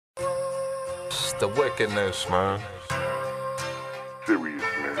It's the wickedness, man. Serious,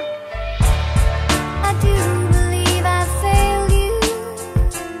 man. I do believe I failed you.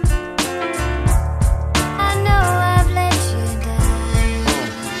 I know I've let you down.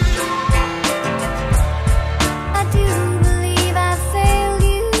 I do believe I failed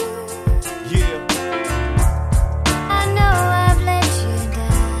you. Yeah, I know I've let you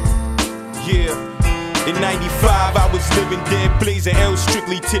down. yeah. In 95, I was living dead, blazing L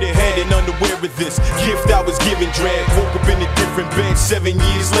strictly to the head and unaware of this gift I was given. Dread, woke up in a different bed 7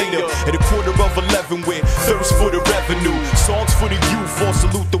 years later at 11:15 with thirst for the revenue. Songs for the youth, all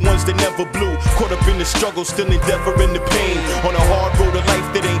salute the ones that never blew. Caught up in the struggle, still endeavoring the pain. On a hard road of life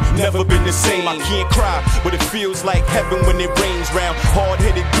that ain't never been the same. I can't cry, but it feels like heaven when it rains round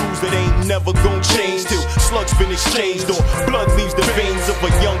hard-headed dudes that ain't never gon' change till slugs been exchanged or blood leaves the veins of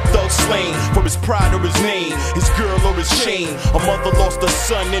a young thug slain for his pride or his name, his girl or his chain. A mother lost a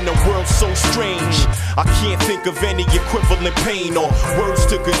son in a world so strange. I can't think of any equivalent pain or words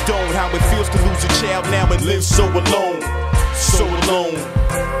to condone how it feels to lose a child now and live so alone. So alone,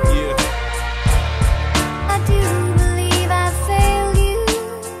 yeah. I do believe I failed you.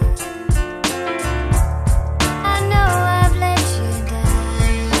 I know I've let you down.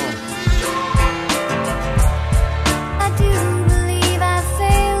 I do believe I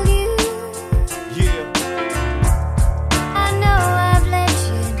failed you. Yeah, I know I've let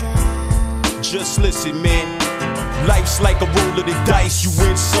you down. just listen, man. Life's like a roll of the dice. You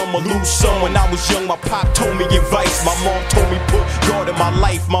win some or lose some. When I was young, my pop told me advice. My mom told me put God in my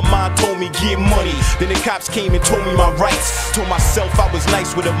life. My mind told me get money. Then the cops came and told me my rights. Told myself I was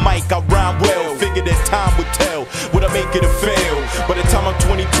nice with a mic. I rhyme well. Figured that time would tell. Would I make it or fail? By the time I'm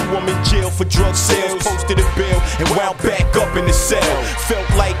 22, I'm in jail for drug sales. Posted a bail and wound back up in the cell. Felt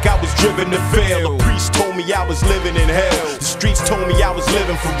like I was driven to fail. The priest told me I was living in hell. The streets told me I was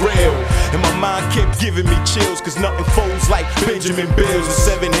living for real. And my mind kept giving me chills, cause nothing folds like Benjamin Bills.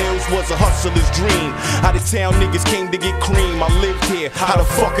 And 7 Hills was a hustler's dream. Out of town niggas came to get cream. I lived here, how the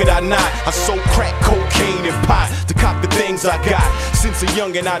fuck could I not? I sold crack, cocaine, and pot to cop the things I got. Since a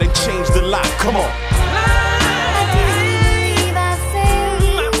youngin' I done changed a lot, come on.